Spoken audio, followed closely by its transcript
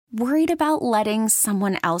Worried about letting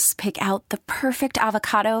someone else pick out the perfect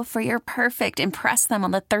avocado for your perfect impress them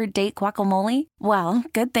on the third date guacamole? Well,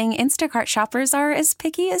 good thing Instacart shoppers are as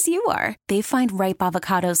picky as you are. They find ripe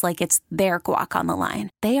avocados like it's their guac on the line.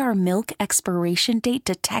 They are milk expiration date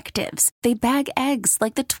detectives. They bag eggs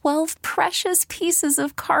like the 12 precious pieces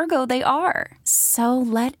of cargo they are. So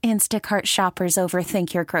let Instacart shoppers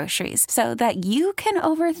overthink your groceries so that you can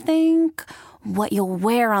overthink what you'll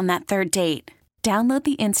wear on that third date. Download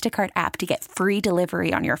the Instacart app to get free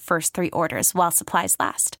delivery on your first 3 orders while supplies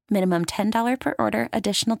last. Minimum $10 per order.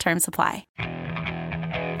 Additional terms apply.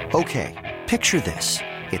 Okay, picture this.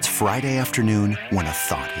 It's Friday afternoon when a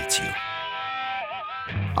thought hits you.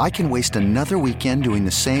 I can waste another weekend doing the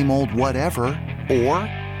same old whatever, or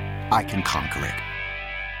I can conquer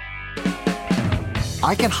it.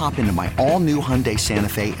 I can hop into my all-new Hyundai Santa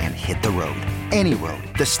Fe and hit the road. Any road.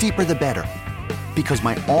 The steeper, the better. Because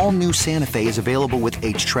my all-new Santa Fe is available with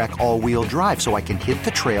H-Track all-wheel drive, so I can hit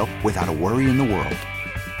the trail without a worry in the world.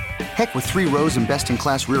 Heck, with 3 rows and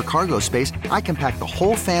best-in-class rear cargo space, I can pack the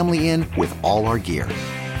whole family in with all our gear.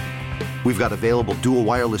 We've got available dual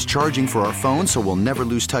wireless charging for our phones, so we'll never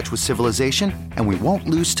lose touch with civilization, and we won't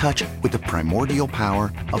lose touch with the primordial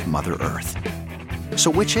power of Mother Earth.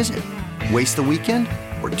 So which is it? Waste the weekend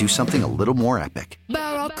or do something a little more epic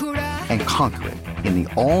and conquer it in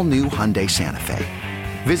the all-new Hyundai Santa Fe.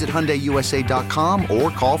 Visit HyundaiUSA.com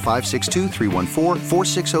or call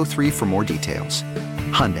 562-314-4603 for more details.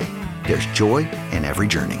 Hyundai, there's joy in every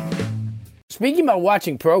journey. Speaking about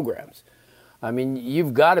watching programs, I mean,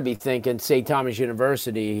 you've got to be thinking St. Thomas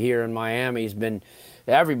University here in Miami has been,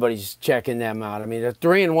 everybody's checking them out. I mean, they're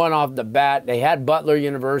 3-1 off the bat. They had Butler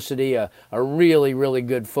University, a really, really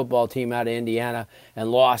good football team out of Indiana,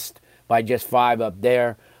 and lost by just 5 up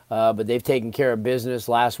there. But they've taken care of business.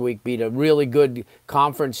 Last week beat a really good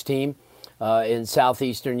conference team in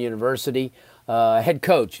Southeastern University. Head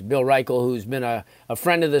coach, Bill Reichel, who's been a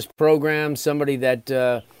friend of this program, somebody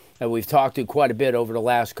that we've talked to quite a bit over the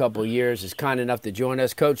last couple of years, is kind enough to join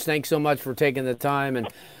us. Coach, thanks so much for taking the time. And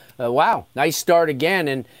wow, nice start again.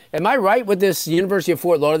 And am I right with this University of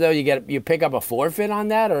Fort Lauderdale? You pick up a forfeit on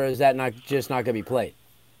that, or is that not going to be played?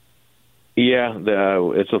 Yeah,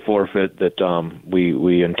 it's a forfeit that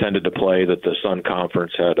we intended to play, that the Sun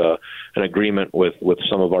Conference had an agreement with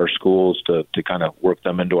some of our schools to kind of work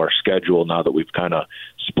them into our schedule now that we've kind of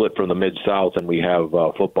split from the Mid-South and we have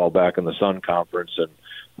football back in the Sun Conference. And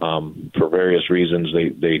for various reasons,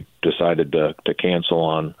 they decided to cancel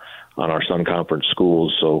on our Sun Conference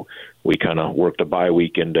schools. So we kind of worked a bye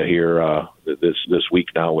week into here this week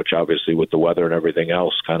now, which obviously with the weather and everything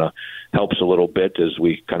else kind of helps a little bit as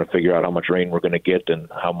we kind of figure out how much rain we're going to get and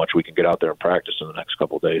how much we can get out there and practice in the next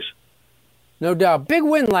couple of days. No doubt. Big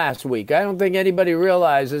win last week. I don't think anybody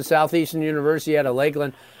realizes Southeastern University out of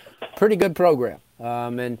Lakeland, pretty good program.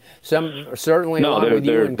 And some certainly along with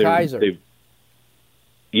you and Kaiser.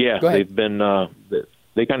 They've been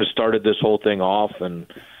they kind of started this whole thing off and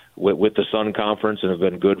with the Sun Conference and have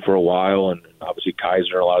been good for a while, and obviously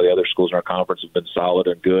Kaiser and a lot of the other schools in our conference have been solid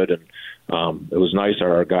and good, and it was nice.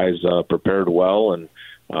 Our guys prepared well and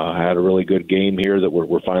had a really good game here that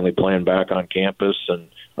we're finally playing back on campus,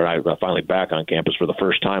 finally back on campus for the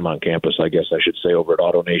first time on campus, I guess I should say, over at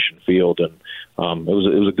AutoNation Field, and it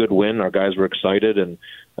was a good win. Our guys were excited, and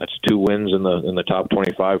that's 2 wins in the top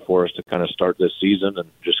 25 for us to kind of start this season and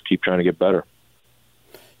just keep trying to get better.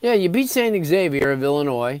 Yeah, you beat St. Xavier of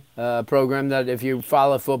Illinois, a program that if you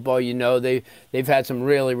follow football, you know they've had some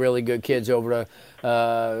really, really good kids over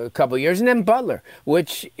a couple of years. And then Butler,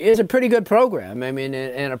 which is a pretty good program. I mean,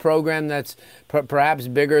 and a program that's perhaps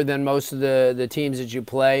bigger than most of the teams that you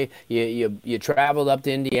play. You traveled up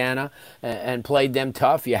to Indiana and played them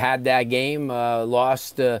tough. You had that game,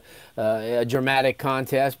 lost a dramatic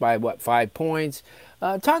contest by, 5 points.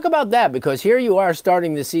 Talk about that, because here you are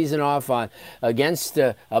starting the season off against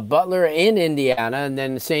a Butler in Indiana, and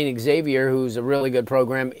then St. Xavier, who's a really good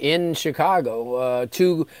program, in Chicago.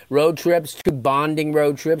 2 road trips, 2 bonding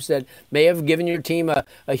road trips that may have given your team a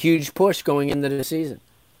huge push going into the season.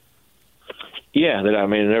 Yeah,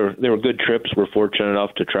 they were good trips. We're fortunate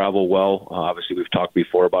enough to travel well. Obviously, we've talked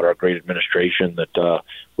before about our great administration that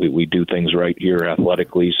we do things right here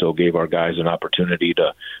athletically, so gave our guys an opportunity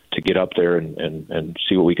to get up there and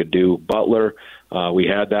see what we could do. Butler, we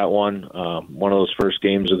had that one of those first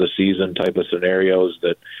games of the season type of scenarios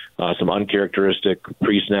that some uncharacteristic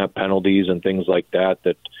pre-snap penalties and things like that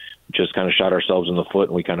just kind of shot ourselves in the foot,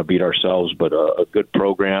 and we kind of beat ourselves, but a good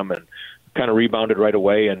program and kind of rebounded right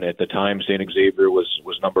away. And at the time, St. Xavier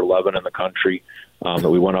was number 11 in the country.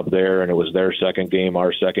 That we went up there, and it was their second game,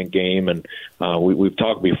 our second game. And we've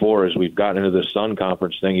talked before as we've gotten into this Sun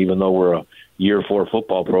Conference thing, even though we're a Year 4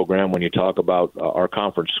 football program, when you talk about our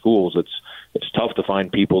conference schools, it's tough to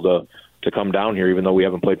find people to come down here, even though we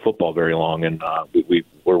haven't played football very long. And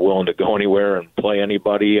we're willing to go anywhere and play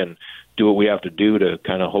anybody and do what we have to do to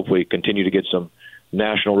kind of hopefully continue to get some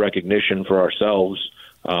national recognition for ourselves,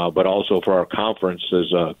 but also for our conference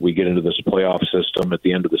as we get into this playoff system at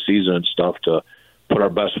the end of the season and stuff, to put our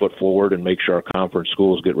best foot forward and make sure our conference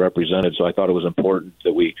schools get represented. So I thought it was important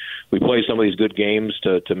that we play some of these good games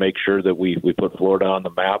to make sure that we put Florida on the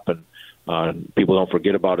map, and people don't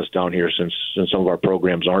forget about us down here, since some of our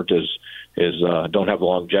programs aren't as don't have the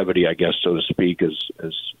longevity, I guess, so to speak, as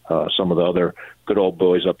some of the other good old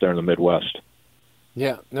boys up there in the Midwest.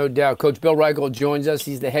 Yeah, no doubt. Coach Bill Reichel joins us.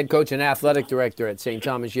 He's the head coach and athletic director at St.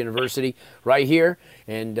 Thomas University right here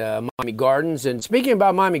in Miami Gardens. And speaking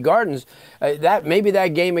about Miami Gardens,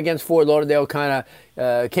 that game against Fort Lauderdale kind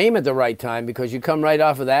of came at the right time, because you come right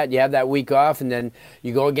off of that. You have that week off, and then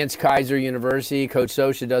you go against Kaiser University. Coach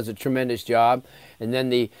Sosha does a tremendous job. And then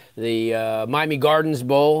the Miami Gardens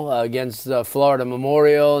Bowl against Florida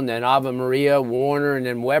Memorial, and then Ave Maria, Warner, and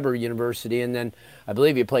then Weber University. And then I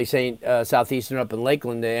believe you play Southeastern up in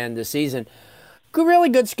Lakeland to end the season. Really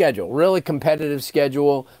good schedule, really competitive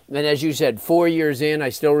schedule. And as you said, 4 years in, I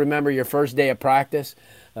still remember your first day of practice.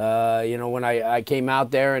 When I came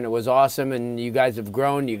out there, and it was awesome, and you guys have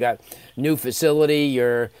grown. You got new facility,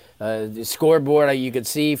 your the scoreboard you could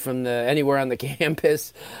see from anywhere on the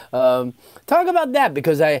campus. Talk about that,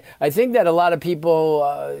 because I think that a lot of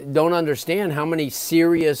people don't understand how many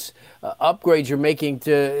serious upgrades you're making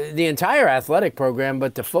to the entire athletic program,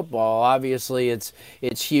 but to football, obviously, it's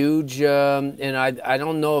huge. And I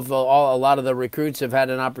don't know if a lot of the recruits have had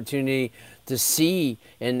an opportunity to see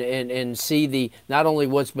and see the not only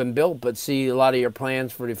what's been built, but see a lot of your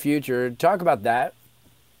plans for the future. Talk about that.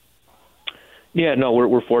 Yeah, no,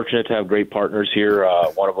 we're fortunate to have great partners here.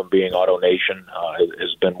 One of them being AutoNation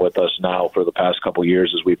has been with us now for the past couple of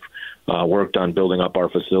years as we've worked on building up our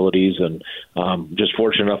facilities, and just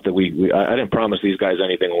fortunate enough that I didn't promise these guys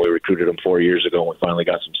anything when we recruited them 4 years ago. When we finally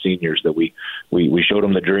got some seniors, that we showed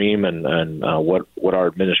them the dream and what our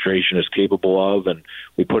administration is capable of, and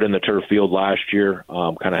we put in the turf field last year.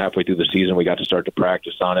 Kind of halfway through the season, we got to start to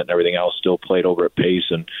practice on it, and everything else still played over at Pace,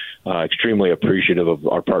 and extremely appreciative of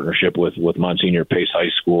our partnership with Monsignor Pace High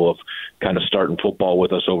School of kind of starting football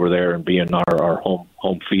with us over there and being our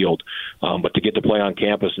home field. But to get to play on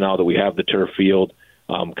campus now that we have the turf field,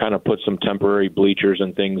 kind of put some temporary bleachers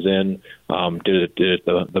and things in, did it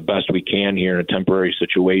the best we can here in a temporary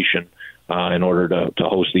situation in order to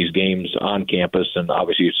host these games on campus. And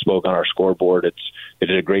obviously you spoke on our scoreboard. It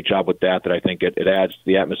did a great job with that I think it adds to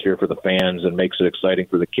the atmosphere for the fans and makes it exciting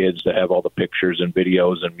for the kids to have all the pictures and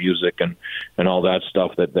videos and music and all that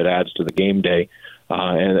stuff that adds to the game day.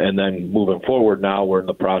 And then moving forward now, we're in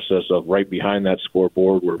the process of right behind that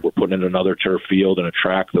scoreboard, we're putting in another turf field and a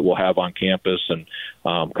track that we'll have on campus. And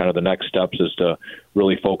kind of the next steps is to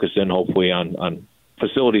really focus in hopefully on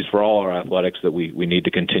facilities for all our athletics that we need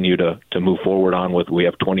to continue to move forward on with. We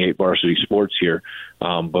have 28 varsity sports here.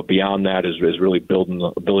 But beyond that is really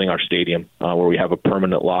building our stadium where we have a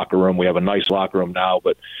permanent locker room. We have a nice locker room now,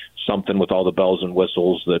 but something with all the bells and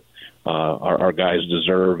whistles that our guys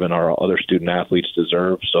deserve and our other student athletes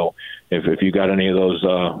deserve. So if you got any of those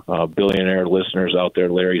billionaire listeners out there,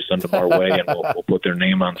 Larry, send them our way, and we'll put their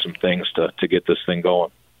name on some things to get this thing going.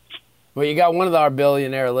 Well, you got one of our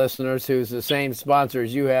billionaire listeners who's the same sponsor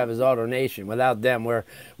as you have as AutoNation. Without them,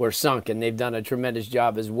 we're sunk, and they've done a tremendous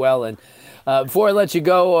job as well. And before I let you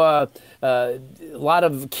go, a lot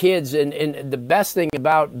of kids, and the best thing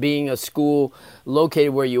about being a school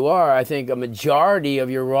located where you are, I think a majority of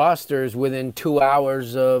your roster is within 2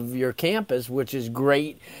 hours of your campus, which is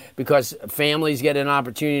great because families get an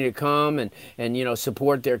opportunity to come and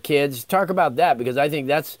support their kids. Talk about that, because I think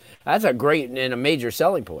that's a great and a major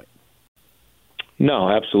selling point.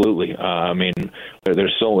 No, absolutely. I mean,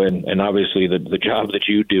 there's and obviously the job that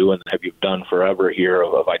you do and have you've done forever here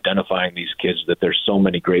of identifying these kids, that there's so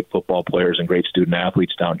many great football players and great student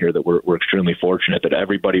athletes down here that we're extremely fortunate that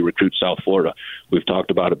everybody recruits South Florida. We've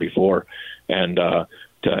talked about it before. And to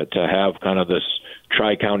have kind of this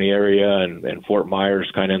Tri-County area and Fort Myers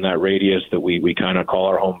kind of in that radius that we kind of call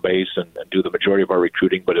our home base and do the majority of our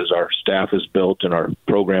recruiting. But as our staff is built and our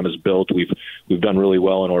program is built, we've done really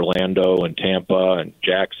well in Orlando and Tampa and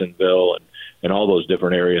Jacksonville and all those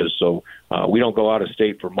different areas. So we don't go out of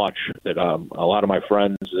state for much. That a lot of my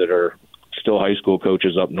friends that are still still high school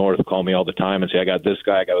coaches up north call me all the time and say, I got this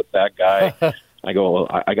guy, I got that guy. I go,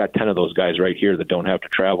 well, I got 10 of those guys right here that don't have to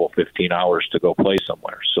travel 15 hours to go play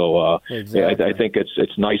somewhere. So exactly. I think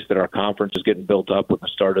it's nice that our conference is getting built up with the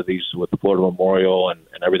start of these, with the Florida Memorial and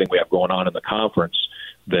everything we have going on in the conference,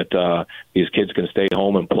 that these kids can stay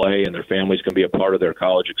home and play and their families can be a part of their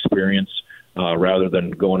college experience rather than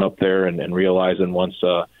going up there and realizing once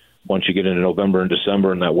you get into November and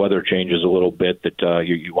December and that weather changes a little bit that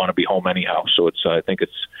you want to be home anyhow. So I think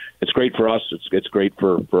it's great for us. It's great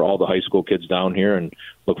for all the high school kids down here, and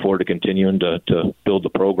look forward to continuing to build the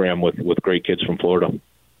program with great kids from Florida.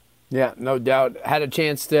 Yeah, no doubt. Had a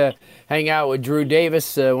chance to hang out with Drew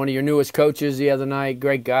Davis, one of your newest coaches the other night.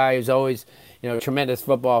 Great guy who's always, tremendous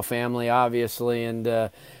football family, obviously, and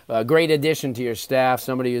a great addition to your staff,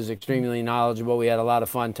 somebody who's extremely knowledgeable. We had a lot of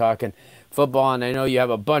fun talking football, and I know you have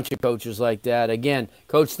a bunch of coaches like that. Again,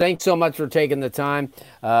 Coach, thanks so much for taking the time.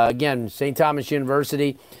 Again, St. Thomas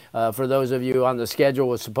University, for those of you on the schedule,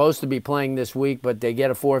 was supposed to be playing this week, but they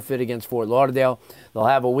get a forfeit against Fort Lauderdale. They'll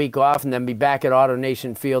have a week off and then be back at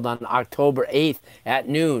AutoNation Field on October 8th at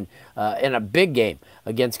noon in a big game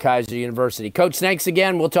against Keiser University. Coach, thanks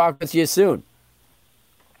again. We'll talk with you soon.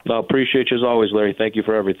 I appreciate you as always, Larry. Thank you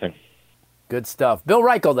for everything. Good stuff. Bill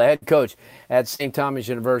Reichel, the head coach at St. Thomas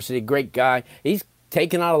University, great guy. He's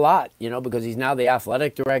taken out a lot, because he's now the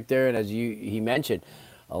athletic director, and as he mentioned,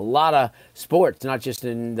 a lot of sports, not just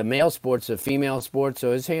in the male sports, the female sports,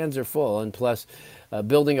 so his hands are full, and plus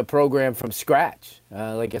building a program from scratch.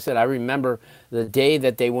 Like I said, I remember the day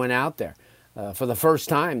that they went out there for the first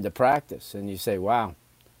time to practice, and you say, wow.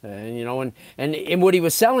 And what he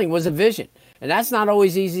was selling was a vision, and that's not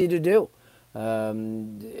always easy to do.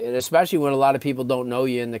 And especially when a lot of people don't know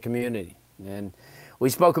you in the community. And we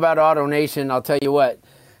spoke about AutoNation. I'll tell you what,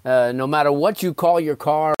 no matter what you call your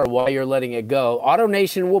car or why you're letting it go,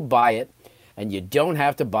 AutoNation will buy it, and you don't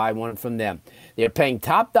have to buy one from them. They're paying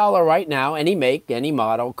top dollar right now, any make, any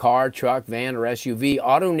model, car, truck, van, or SUV,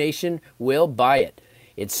 AutoNation will buy it.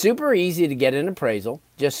 It's super easy to get an appraisal.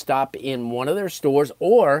 Just stop in one of their stores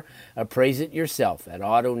or appraise it yourself at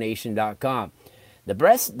AutoNation.com. The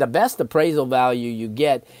best appraisal value you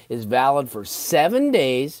get is valid for 7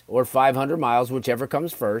 days or 500 miles, whichever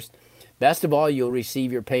comes first. Best of all, you'll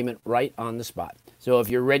receive your payment right on the spot. So if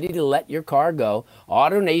you're ready to let your car go,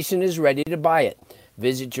 AutoNation is ready to buy it.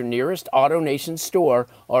 Visit your nearest AutoNation store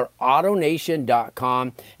or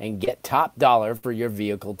AutoNation.com and get top dollar for your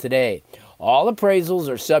vehicle today. All appraisals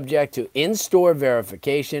are subject to in-store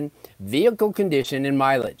verification, vehicle condition, and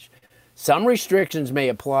mileage. Some restrictions may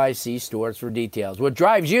apply. See stores for details. What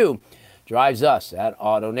drives you drives us at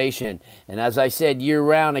AutoNation. And as I said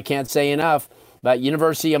year-round, I can't say enough about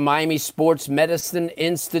University of Miami Sports Medicine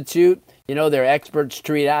Institute. Their experts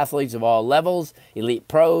treat athletes of all levels, elite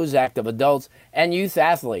pros, active adults, and youth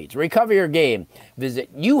athletes. Recover your game.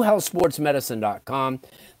 Visit uhealthsportsmedicine.com.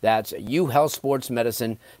 That's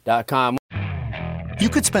uhealthsportsmedicine.com. You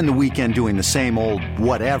could spend the weekend doing the same old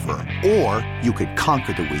whatever, or you could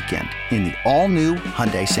conquer the weekend in the all-new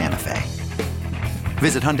Hyundai Santa Fe.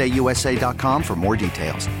 Visit HyundaiUSA.com for more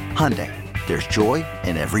details. Hyundai, there's joy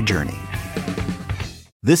in every journey.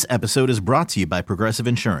 This episode is brought to you by Progressive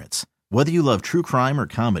Insurance. Whether you love true crime or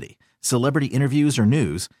comedy, celebrity interviews or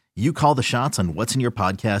news, you call the shots on what's in your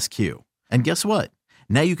podcast queue. And guess what?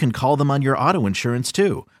 Now you can call them on your auto insurance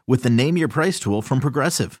too with the Name Your Price tool from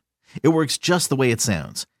Progressive. It works just the way it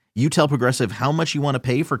sounds. You tell Progressive how much you want to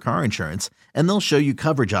pay for car insurance, and they'll show you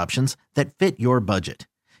coverage options that fit your budget.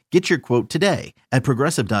 Get your quote today at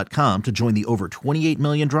Progressive.com to join the over 28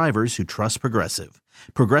 million drivers who trust Progressive.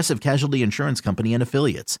 Progressive Casualty Insurance Company and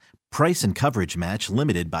Affiliates. Price and coverage match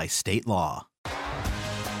limited by state law.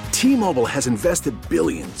 T-Mobile has invested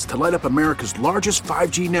billions to light up America's largest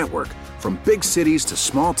 5G network, from big cities to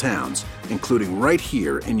small towns, including right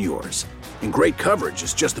here in yours. And great coverage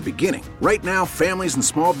is just the beginning. Right now, families and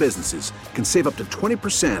small businesses can save up to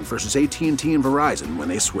 20% versus AT&T and Verizon when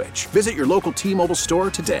they switch. Visit your local T-Mobile store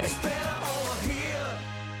today.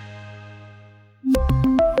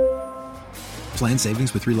 Plan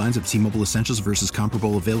savings with 3 lines of T-Mobile Essentials versus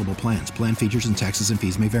comparable available plans. Plan features and taxes and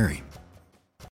fees may vary.